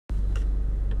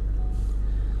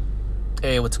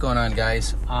Hey, what's going on,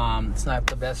 guys? It's not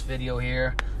the best video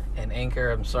here, and Anchor,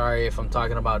 I'm sorry if I'm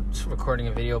talking about recording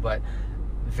a video, but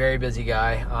very busy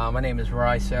guy. My name is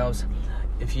Rai Sales.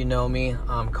 If you know me,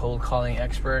 I'm a cold calling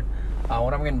expert.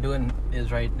 What I'm going to do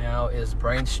is right now is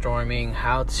brainstorming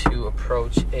how to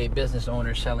approach a business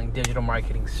owner selling digital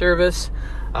marketing service.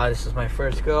 This is my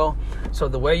first go. So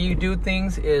the way you do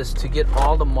things is to get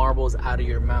all the marbles out of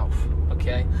your mouth,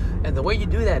 okay? And the way you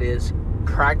do that is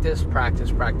practice.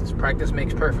 Practice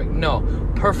makes perfect. No,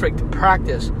 perfect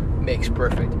practice makes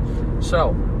perfect.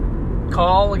 So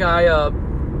call the guy up.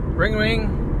 Ring,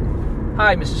 ring.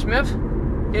 Hi, Mr. Smith.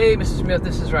 Hey, Mr. Smith,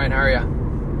 this is Ryan. How are ya?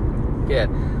 Good.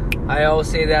 I always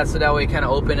say that so that way it kind of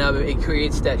open up. It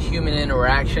creates that human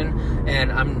interaction.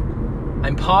 And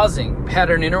I'm pausing,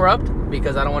 pattern interrupt,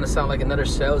 because I don't want to sound like another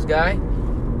sales guy,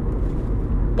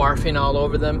 barfing all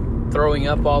over them, throwing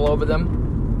up all over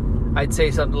them. I'd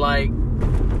say something like,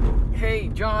 "Hey,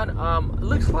 John, it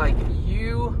looks like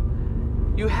you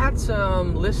had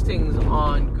some listings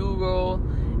on Google,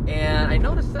 and I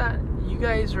noticed that you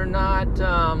guys are not,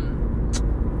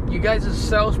 you guys'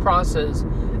 sales process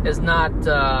is not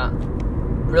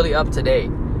really up to date.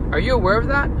 Are you aware of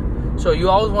that? So you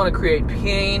always want to create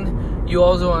pain, you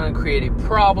also want to create a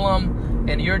problem,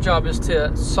 and your job is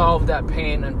to solve that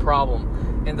pain and problem.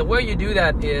 And the way you do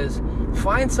that is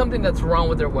find something that's wrong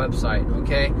with their website,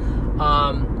 okay?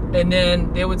 And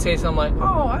then they would say something like,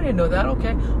 "Oh, I didn't know that."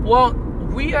 Okay, well,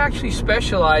 we actually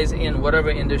specialize in whatever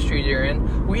industry you're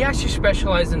in. We actually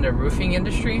specialize in the roofing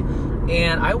industry,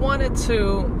 and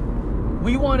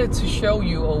we wanted to show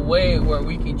you a way where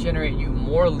we can generate you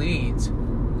more leads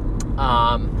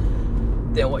than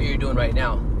what you're doing right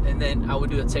now. And then I would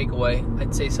do a takeaway.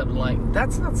 I'd say something like,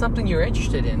 "That's not something you're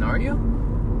interested in, are you?"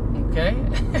 Okay?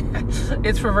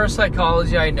 It's reverse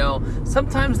psychology, I know.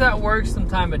 Sometimes that works,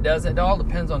 sometimes it doesn't. It all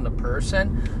depends on the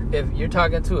person. If you're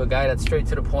talking to a guy that's straight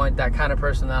to the point, that kind of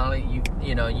personality, you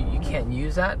can't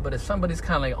use that. But if somebody's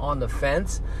kind of like on the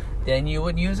fence, then you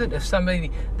would use it. If somebody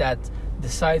that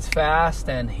decides fast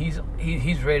and he's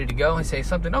ready to go and say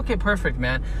something, "Okay, perfect,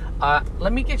 man.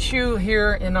 Let me get you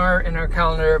here in our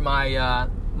calendar.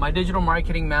 My digital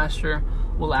marketing master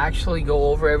will actually go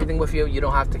over everything with you. You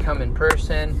don't have to come in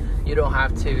person. You don't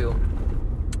have to.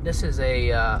 This is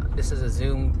a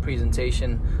Zoom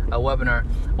presentation, a webinar.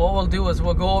 What we'll do is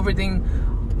we'll go over everything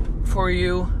for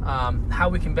you, how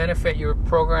we can benefit your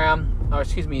program, or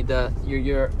excuse me,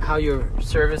 how your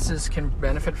services can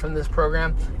benefit from this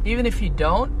program. Even if you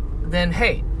don't, then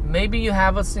hey, maybe you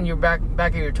have us in your back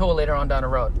of your toe later on down the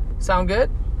road. Sound good?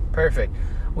 Perfect.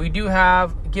 We do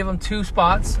give them 2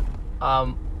 spots.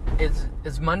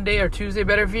 Is Monday or Tuesday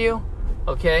better for you?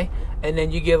 Okay, and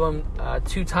then you give them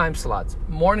 2 time slots,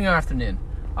 morning or afternoon.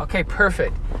 Okay,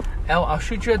 perfect. I'll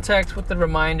shoot you a text with the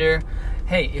reminder.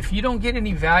 Hey, if you don't get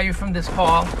any value from this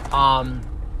call,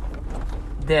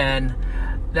 then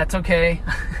that's okay.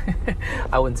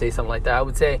 I wouldn't say something like that. I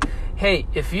would say, hey,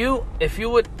 if you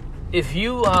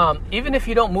even if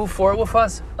you don't move forward with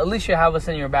us, at least you have us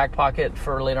in your back pocket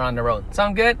for later on the road.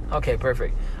 Sound good? Okay,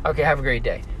 perfect. Okay, have a great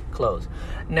day. Close.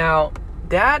 Now,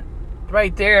 that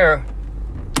right there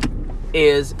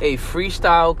is a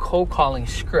freestyle cold calling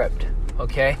script,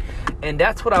 okay? And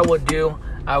that's what I would do.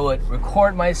 I would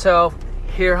record myself,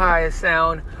 hear how I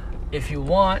sound. If you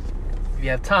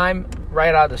have time,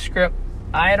 write out the script.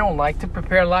 I don't like to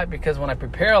prepare a lot, because when I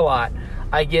prepare a lot,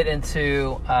 I get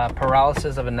into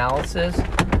paralysis of analysis.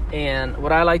 And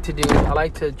what I like to do, I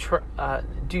like to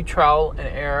do trial and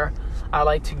error. I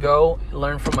like to go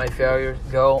learn from my failures.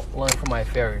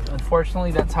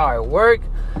 Unfortunately, that's how I work.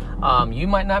 You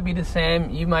might not be the same.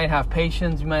 You might have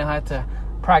patience. You might have to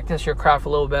practice your craft a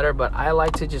little better. But I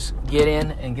like to just get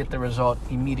in and get the result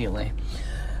immediately.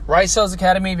 Rai Sales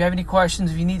Academy. If you have any questions,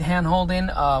 if you need hand-holding,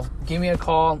 give me a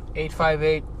call,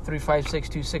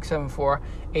 858-356-2674,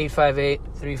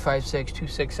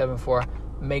 858-356-2674.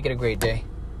 Make it a great day.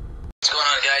 What's going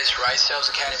on, guys? Rai Sales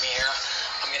Academy here.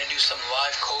 I'm going to do some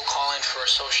live cold calling for a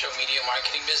social media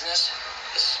marketing business.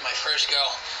 This is my first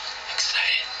go.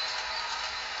 Excited.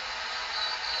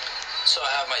 So I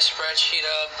have my spreadsheet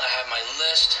up. I have my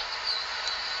list.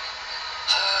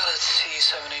 Let's see,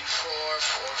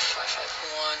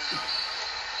 784-4551.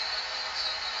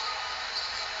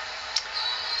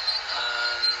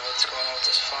 What's going on with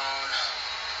this phone?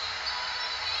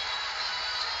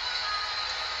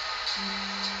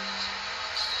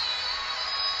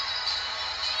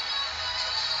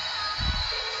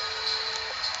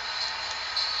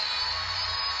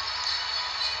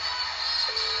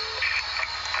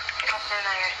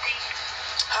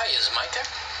 Hi, is Mike there?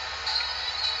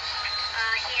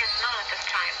 He is not at this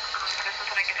time. This is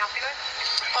what I can help you with?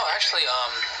 Oh, actually,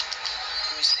 let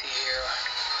me see here.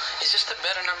 Is this the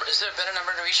better number? Is there a better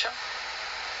number to reach him?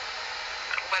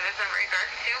 What is it in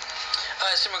regards to?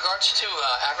 It's in regards to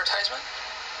advertisement.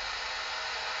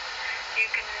 You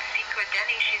can speak with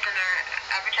Denny. She's in our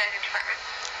advertising department.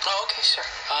 Oh, okay, sure.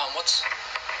 What's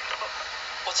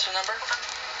the number?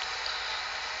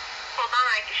 Hold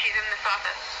on, she's in this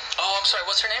office. Oh, I'm sorry.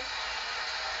 What's her name?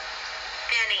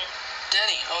 Denny.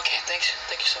 Denny. Okay, thanks.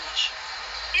 Thank you so much.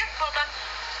 Yep, hold on.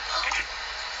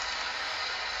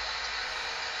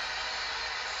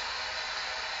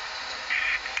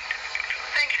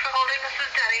 Thank you for holding. This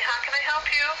is Denny. How can I help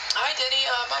you? Hi, Denny.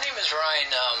 My name is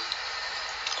Ryan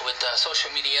with Social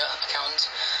Media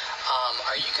Accountants.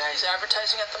 Are you guys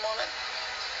advertising at the moment?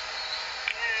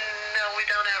 No, we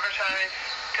don't advertise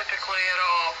typically at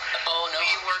all. Oh, no.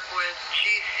 We work with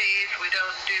GCs. We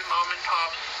don't do mom and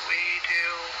pops. We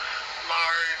do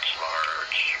large.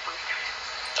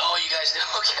 Oh, you guys do?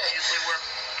 Okay. Usually we're,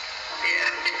 yeah.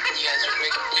 You guys are big.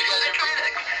 You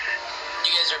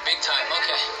guys are big time.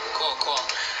 Okay. Cool.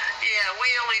 Yeah, we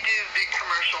only do big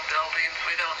commercial buildings.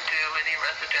 We don't do any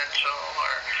residential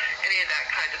or any of that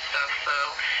kind of stuff. So,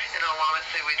 in all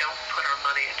honesty, we don't put our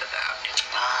money into that.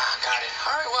 Got it.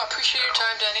 All right. Well, I appreciate your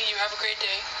time, Denny. You have a great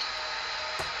day.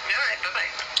 All right.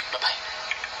 Bye-bye. Bye-bye.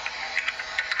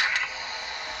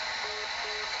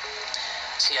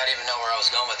 See, I didn't even know where I was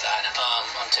going with that.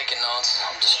 I'm taking notes.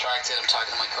 I'm distracted. I'm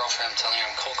talking to my girlfriend. I'm telling her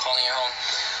I'm cold calling her home.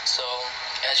 So,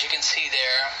 as you can see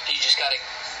there, you just got to,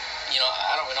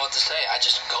 I don't even know what to say. I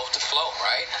just go with the flow,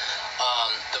 right?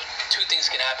 The two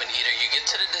things can happen. Either you get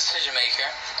to the decision maker,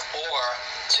 or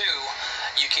two,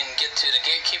 you can get to the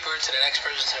gatekeeper, to the next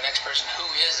person who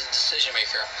is the decision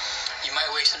maker. You might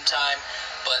waste some time,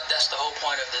 but that's the whole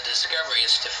point of the discovery,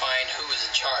 is to find who is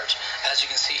in charge. As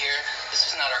you can see here, this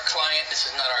is not our client, this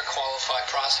is not our qualified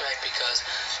prospect, because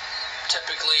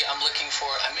typically I'm looking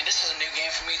for, this is a new game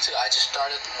for me too. I just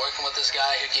started working with this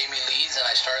guy who gave me leads, and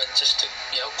I started just to,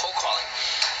 cold calling.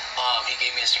 He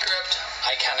gave me a script.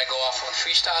 I kind of go off on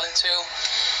freestyling too.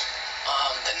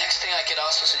 The next thing I could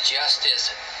also suggest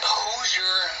is, who's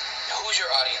your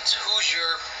audience? Who's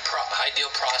your ideal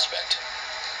prospect?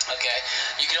 Okay,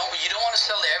 you don't want to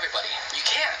sell to everybody. You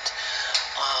can't.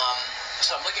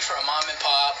 So I'm looking for a mom and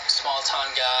pop, small town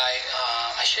guy.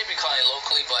 I should be calling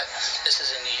locally, but this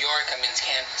is in New York. I'm in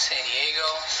San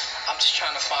Diego. I'm just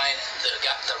trying to find the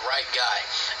right guy.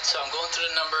 So I'm going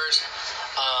through the numbers.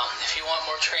 If you want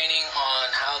more training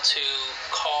on how to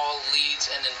call leads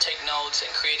and then take notes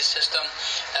and create a system,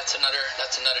 that's another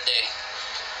day.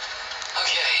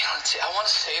 Okay, let's see. I want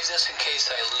to save this in case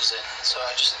I lose it, so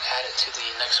I just add it to the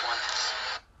next one.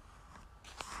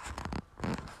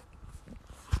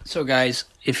 So guys,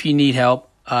 if you need help,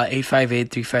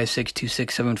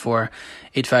 858-356-2674,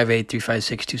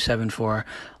 858-356-2674.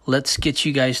 Let's get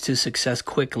you guys to success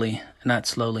quickly, not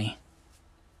slowly.